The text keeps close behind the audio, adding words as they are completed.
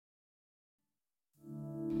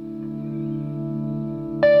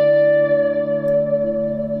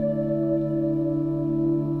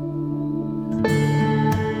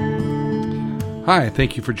Hi,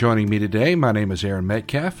 thank you for joining me today. My name is Aaron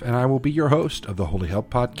Metcalf, and I will be your host of the Holy Help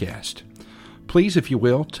Podcast. Please, if you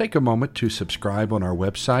will, take a moment to subscribe on our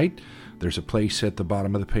website. There's a place at the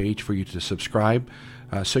bottom of the page for you to subscribe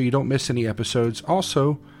so you don't miss any episodes.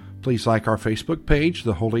 Also, please like our Facebook page,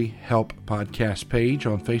 the Holy Help Podcast page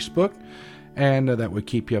on Facebook, and that would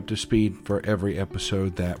keep you up to speed for every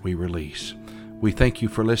episode that we release. We thank you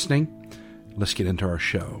for listening. Let's get into our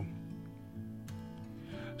show.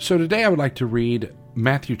 So today I would like to read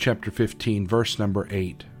Matthew chapter 15, verse number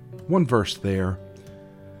 8. One verse there.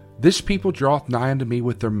 This people draweth nigh unto me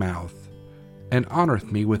with their mouth, and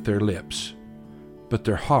honoreth me with their lips, but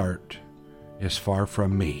their heart is far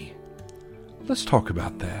from me. Let's talk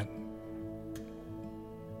about that.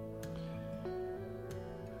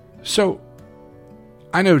 So,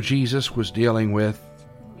 I know Jesus was dealing with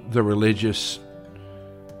the religious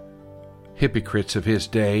hypocrites of his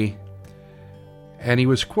day, and he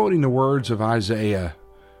was quoting the words of Isaiah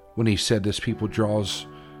when he said, this people draws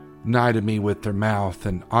nigh to me with their mouth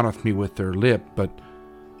and honoreth me with their lip, but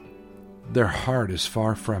their heart is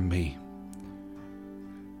far from me.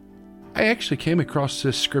 I actually came across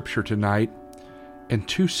this scripture tonight in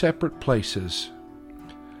two separate places,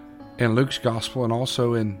 in Luke's gospel and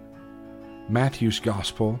also in Matthew's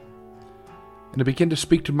gospel, and it began to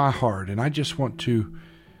speak to my heart. And I just want to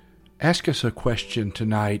ask us a question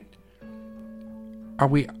tonight.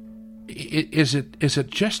 Is it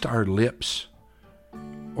just our lips,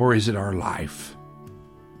 or is it our life?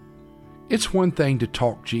 It's one thing to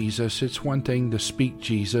talk Jesus. It's one thing to speak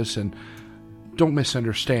Jesus. And don't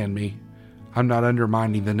misunderstand me. I'm not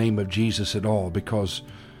undermining the name of Jesus at all, because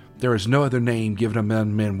there is no other name given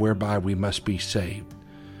among men whereby we must be saved.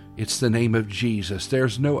 It's the name of Jesus.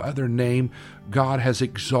 There's no other name. God has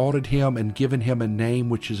exalted him and given him a name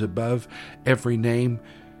which is above every name.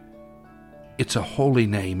 It's a holy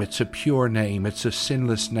name. It's a pure name. It's a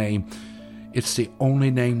sinless name. It's the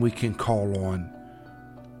only name we can call on.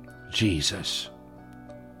 Jesus.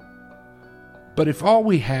 But if all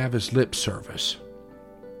we have is lip service,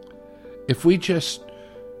 if we just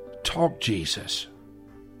talk Jesus,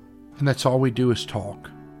 and that's all we do is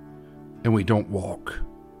talk, and we don't walk,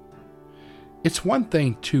 it's one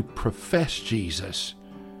thing to profess Jesus.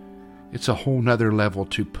 It's a whole nother level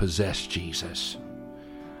to possess Jesus.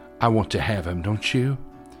 I want to have him, don't you?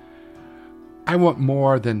 I want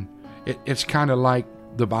more than... It's kind of like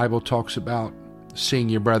the Bible talks about seeing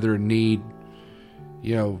your brother in need,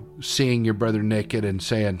 seeing your brother naked and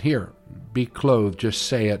saying, here, be clothed, just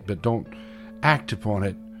say it, but don't act upon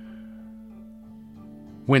it.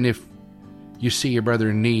 When if you see your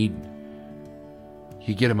brother in need,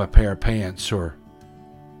 you get him a pair of pants, or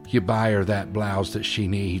you buy her that blouse that she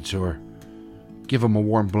needs, or give him a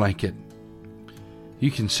warm blanket. You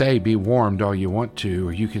can say be warmed all you want to,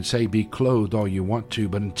 or you can say be clothed all you want to,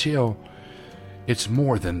 but until it's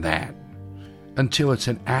more than that, until it's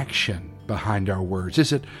an action behind our words,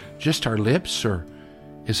 is it just our lips, or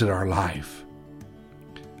is it our life?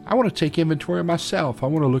 I want to take inventory of myself. I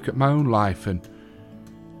want to look at my own life, and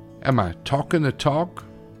am I talking the talk?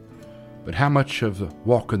 But how much of the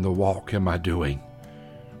walking the walk am I doing?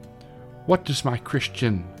 What does my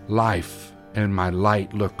Christian life and my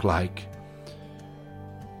light look like?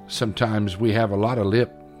 Sometimes we have a lot of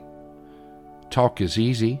lip. Talk is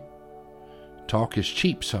easy. Talk is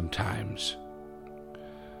cheap sometimes.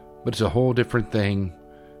 But it's a whole different thing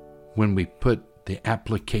when we put the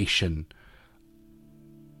application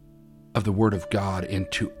of the Word of God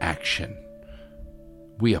into action.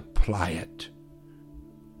 We apply it.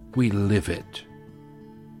 We live it.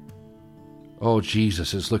 Oh,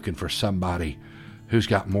 Jesus is looking for somebody who's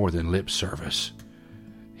got more than lip service.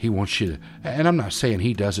 He wants you to, and I'm not saying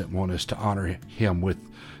he doesn't want us to honor him with,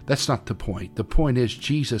 that's not the point. The point is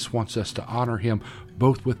Jesus wants us to honor him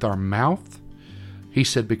both with our mouth. He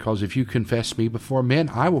said, because if you confess me before men,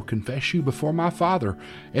 I will confess you before my Father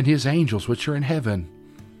and his angels which are in heaven.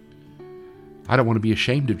 I don't want to be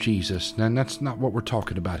ashamed of Jesus, and that's not what we're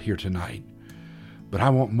talking about here tonight. But I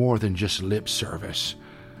want more than just lip service.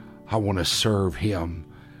 I want to serve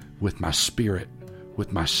him with my spirit,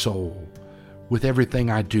 with my soul, with everything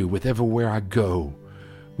I do, with everywhere I go,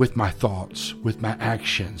 with my thoughts, with my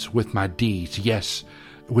actions, with my deeds, yes,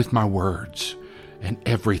 with my words and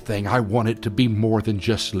everything. I want it to be more than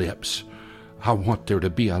just lips. I want there to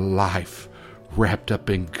be a life wrapped up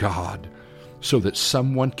in God, so that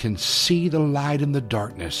someone can see the light in the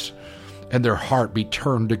darkness and their heart be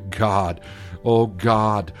turned to God. Oh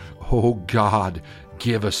God,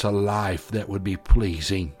 give us a life that would be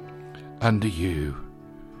pleasing unto you.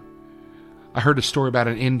 I heard a story about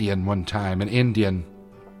an Indian one time. An Indian,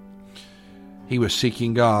 he was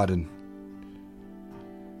seeking God, and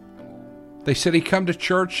They said he come to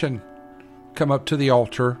church and come up to the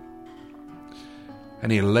altar,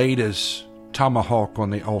 and he laid his tomahawk on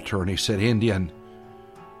the altar, and he said, "Indian,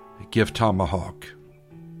 give tomahawk."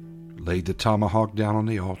 Laid the tomahawk down on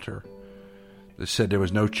the altar. They said there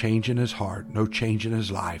was no change in his heart, no change in his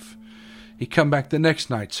life. He come back the next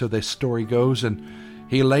night, so this story goes, and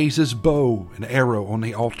he lays his bow and arrow on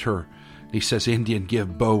the altar. He says, "Indian,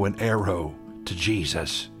 give bow and arrow to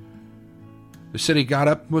Jesus." They said he got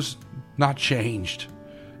up, was not changed,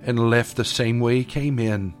 and left the same way he came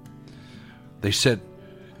in. They said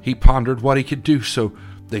he pondered what he could do, so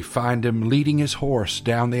they find him leading his horse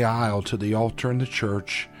down the aisle to the altar in the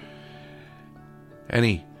church. And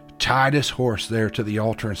he tied his horse there to the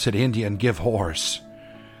altar and said, "Indian, give horse."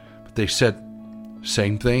 But they said,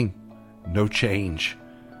 same thing, no change.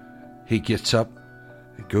 He gets up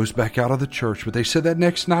and goes back out of the church. But they said that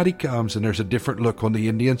next night he comes, and there's a different look on the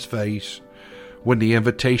Indian's face. When the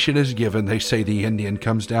invitation is given, they say the Indian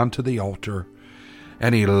comes down to the altar,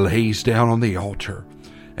 and he lays down on the altar,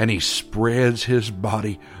 and he spreads his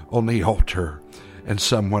body on the altar. And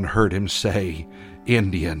someone heard him say,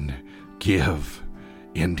 "Indian, give."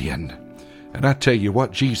 Indian. And I tell you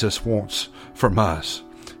what Jesus wants from us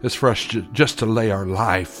is for us just to lay our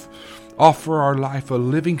life, offer our life a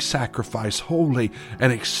living sacrifice, holy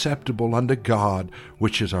and acceptable unto God,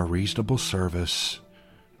 which is our reasonable service.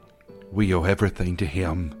 We owe everything to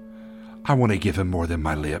Him. I want to give Him more than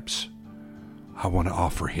my lips. I want to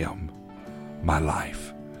offer Him my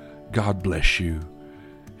life. God bless you,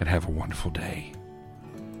 and have a wonderful day.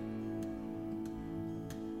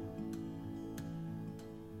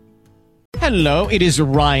 Hello, it is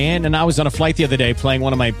Ryan, and I was on a flight the other day playing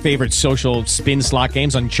one of my favorite social spin slot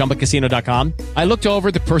games on ChumbaCasino.com. I looked over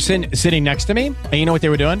at the person sitting next to me, and you know what they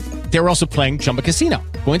were doing? They were also playing Chumba Casino.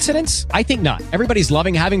 Coincidence? I think not. Everybody's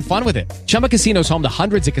loving having fun with it. Chumba Casino is home to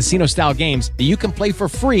hundreds of casino-style games that you can play for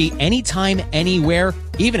free anytime, anywhere,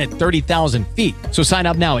 even at 30,000 feet. So sign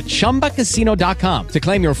up now at ChumbaCasino.com to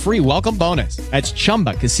claim your free welcome bonus. That's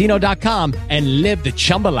ChumbaCasino.com and live the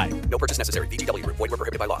Chumba life. No purchase necessary. VGW Group. Void where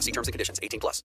prohibited by law. See terms and conditions. 18+.